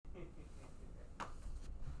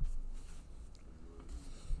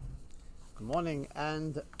Good morning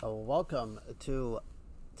and welcome to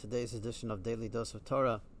today's edition of Daily Dose of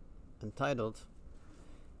Torah entitled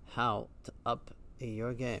How to Up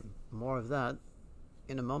Your Game. More of that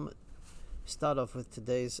in a moment. Start off with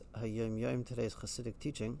today's Hayom Yom, today's Hasidic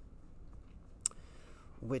teaching,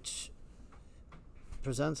 which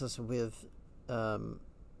presents us with a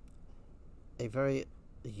very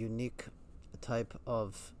unique type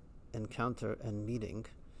of encounter and meeting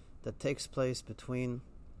that takes place between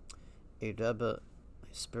a Rebbe,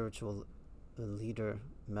 a spiritual leader,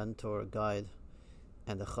 mentor, guide,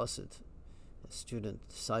 and a chassid, a student,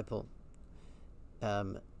 disciple.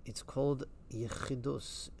 It's called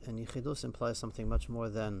Yechidus, and Yechidus implies something much more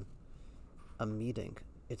than a meeting.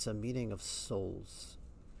 It's a meeting of souls.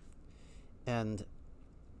 And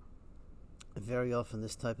very often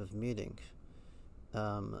this type of meeting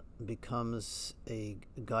becomes a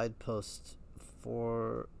guidepost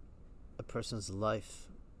for a person's life,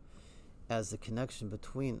 as the connection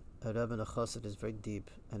between a Rebbe and a chassid is very deep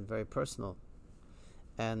and very personal.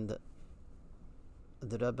 And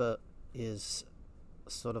the Rebbe is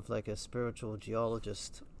sort of like a spiritual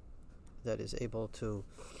geologist that is able to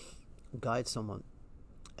guide someone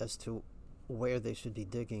as to where they should be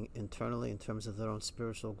digging internally in terms of their own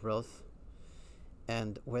spiritual growth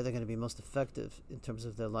and where they're going to be most effective in terms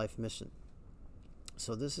of their life mission.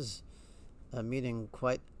 So this is a meeting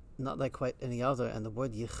not like quite any other, and the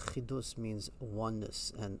word Yechidus means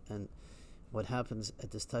oneness, and what happens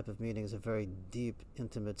at this type of meeting is a very deep,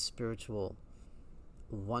 intimate, spiritual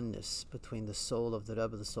oneness between the soul of the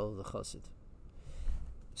Rebbe, the soul of the Chassid.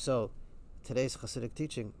 So today's Hasidic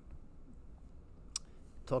teaching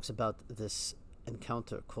talks about this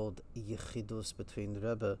encounter called Yechidus between the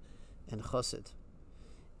Rebbe and Chassid.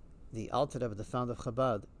 The Alter Rebbe, the founder of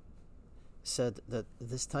Chabad, said that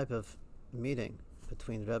this type of meeting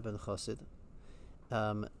between Rebbe and Chassid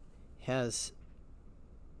has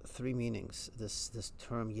three meanings. This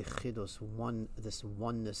term Yechidus, this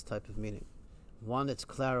oneness type of meaning. One, it's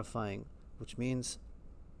clarifying, which means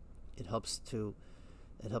it helps a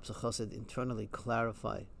Chassid internally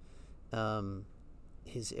clarify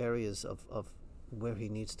his areas of where he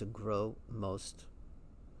needs to grow most.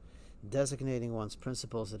 Designating one's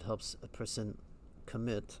principles, it helps a person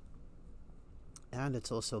commit. And it's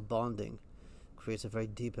also bonding, creates a very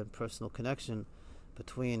deep and personal connection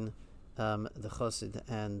between the chassid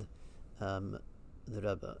and the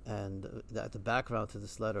Rebbe. And the background to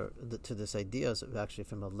this letter, to this idea, is actually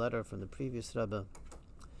from a letter from the previous Rebbe,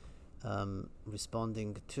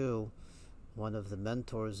 responding to one of the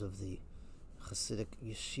mentors of the Hasidic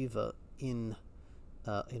yeshiva in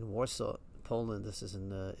Warsaw, Poland. This is in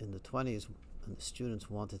the 20s, and the students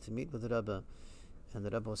wanted to meet with the Rebbe, and the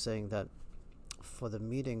Rebbe was saying that for the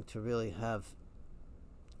meeting to really have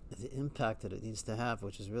the impact that it needs to have,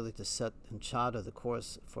 which is really to set and charter the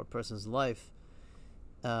course for a person's life,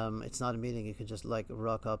 it's not a meeting you can just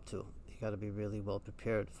rock up to. You got to be really well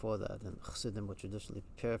prepared for that. And Chassidim would traditionally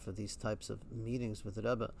prepare for these types of meetings with the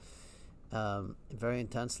Rebbe very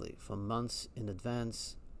intensely, for months in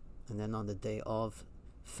advance, and then on the day of,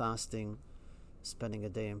 fasting, spending a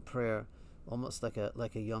day in prayer, almost like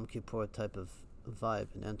a Yom Kippur type of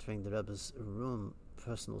vibe, and entering the Rebbe's room,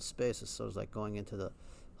 personal space, is sort of like going into the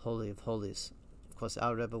Holy of Holies. Of course,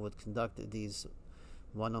 our Rebbe would conduct these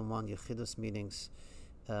one-on-one Yechidus meetings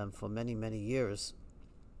for many, many years,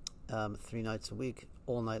 3 nights a week,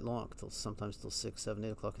 all night long, sometimes till 6, 7, 8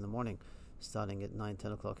 o'clock in the morning, starting at 9,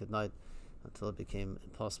 10 o'clock at night, until it became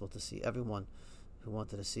impossible to see everyone who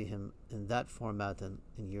wanted to see him in that format. And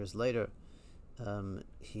years later,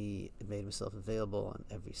 he made himself available on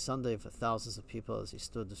every Sunday for thousands of people as he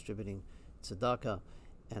stood distributing tzedakah.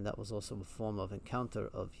 And that was also a form of encounter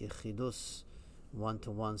of Yechidus,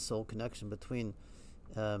 one-to-one soul connection between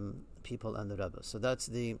people and the Rebbe. So that's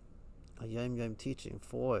the Hayom Yom teaching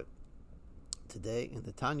for today. In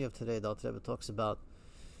the Tanya of today, the Alter Rebbe talks about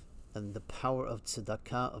the power of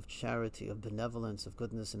tzedakah, of charity, of benevolence, of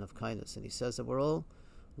goodness, and of kindness. And he says that we're all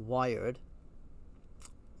wired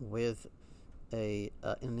with an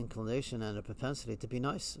inclination and a propensity to be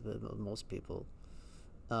nice. Most people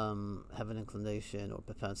have an inclination or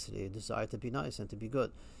propensity, a desire to be nice and to be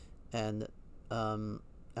good, and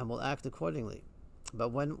will act accordingly.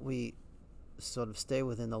 But when we sort of stay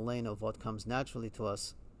within the lane of what comes naturally to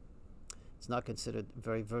us, it's not considered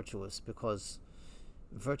very virtuous, because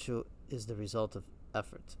virtue is the result of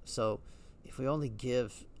effort. So if we only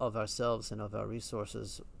give of ourselves and of our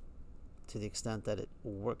resources to the extent that it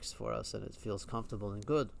works for us and it feels comfortable and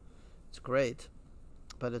good, it's great.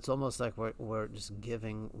 But it's almost like we're just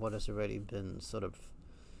giving what has already been sort of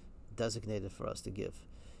designated for us to give.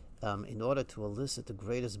 in order to elicit the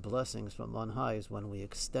greatest blessings from on high is when we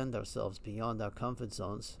extend ourselves beyond our comfort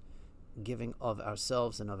zones, giving of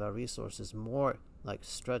ourselves and of our resources more, like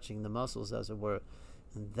stretching the muscles, as it were,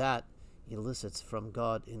 and that elicits from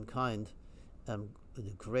God in kind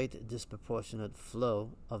the great disproportionate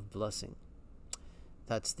flow of blessing.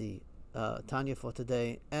 That's the Tanya for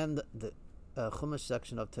today and the Chumash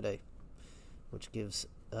section of today, which gives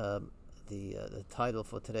the title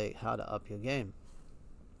for today, How to Up Your Game.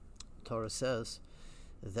 Torah says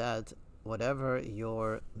that whatever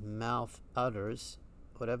your mouth utters,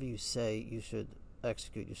 whatever you say, you should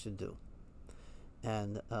execute, you should do.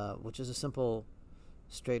 And which is a simple,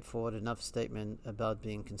 straightforward enough statement about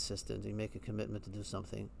being consistent. You make a commitment to do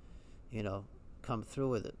something, come through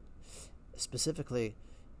with it. Specifically,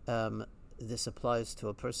 this applies to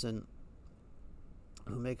a person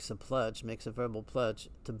who makes a verbal pledge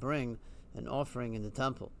to bring an offering in the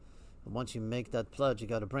temple. And once you make that pledge, you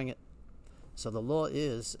got to bring it. So the law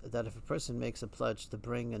is that if a person makes a pledge to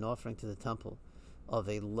bring an offering to the temple of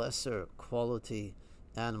a lesser quality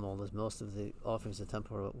animal, as most of the offerings in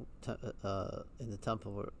the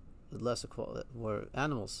temple were lesser quality, were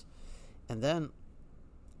animals, and then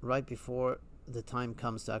right before the time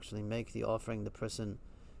comes to actually make the offering, the person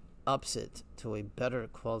ups it to a better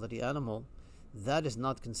quality animal, that is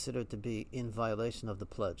not considered to be in violation of the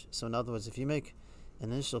pledge. So in other words, if you make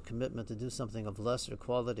an initial commitment to do something of lesser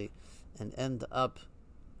quality and end up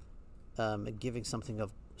giving something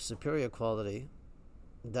of superior quality,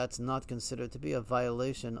 that's not considered to be a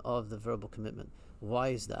violation of the verbal commitment. Why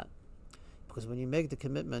is that? Because when you make the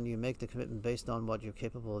commitment based on what you're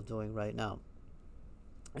capable of doing right now.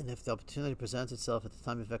 And if the opportunity presents itself at the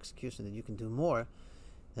time of execution that you can do more,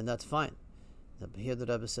 then that's fine. Here the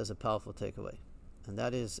Rebbe says a powerful takeaway, and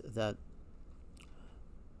that is that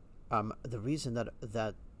the reason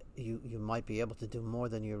that you might be able to do more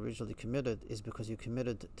than you originally committed is because you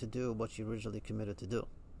committed to do what you originally committed to do.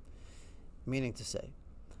 Meaning to say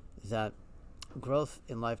that growth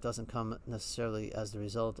in life doesn't come necessarily as the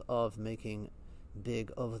result of making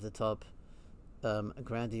big, over-the-top,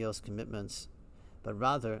 grandiose commitments, but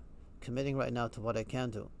rather committing right now to what I can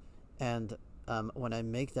do. And when I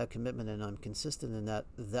make that commitment and I'm consistent in that,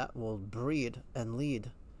 that will breed and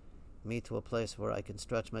lead me to a place where I can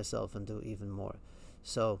stretch myself and do even more.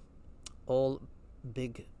 So all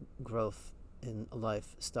big growth in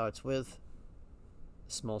life starts with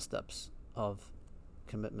small steps of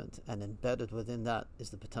commitment, and embedded within that is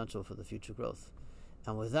the potential for the future growth.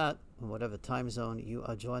 And with that, in whatever time zone you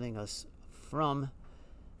are joining us from,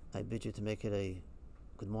 I bid you to make it a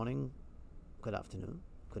good morning, good afternoon,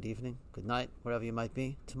 good evening, good night, wherever you might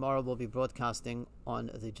be. Tomorrow we'll be broadcasting on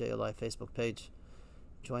the JLI Facebook page.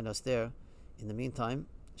 Join us there. In the meantime,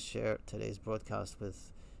 share today's broadcast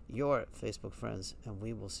with your Facebook friends, and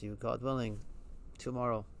we will see you, God willing,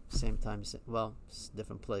 tomorrow, same time,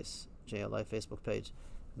 different place, JLI Facebook page.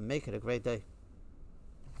 Make it a great day.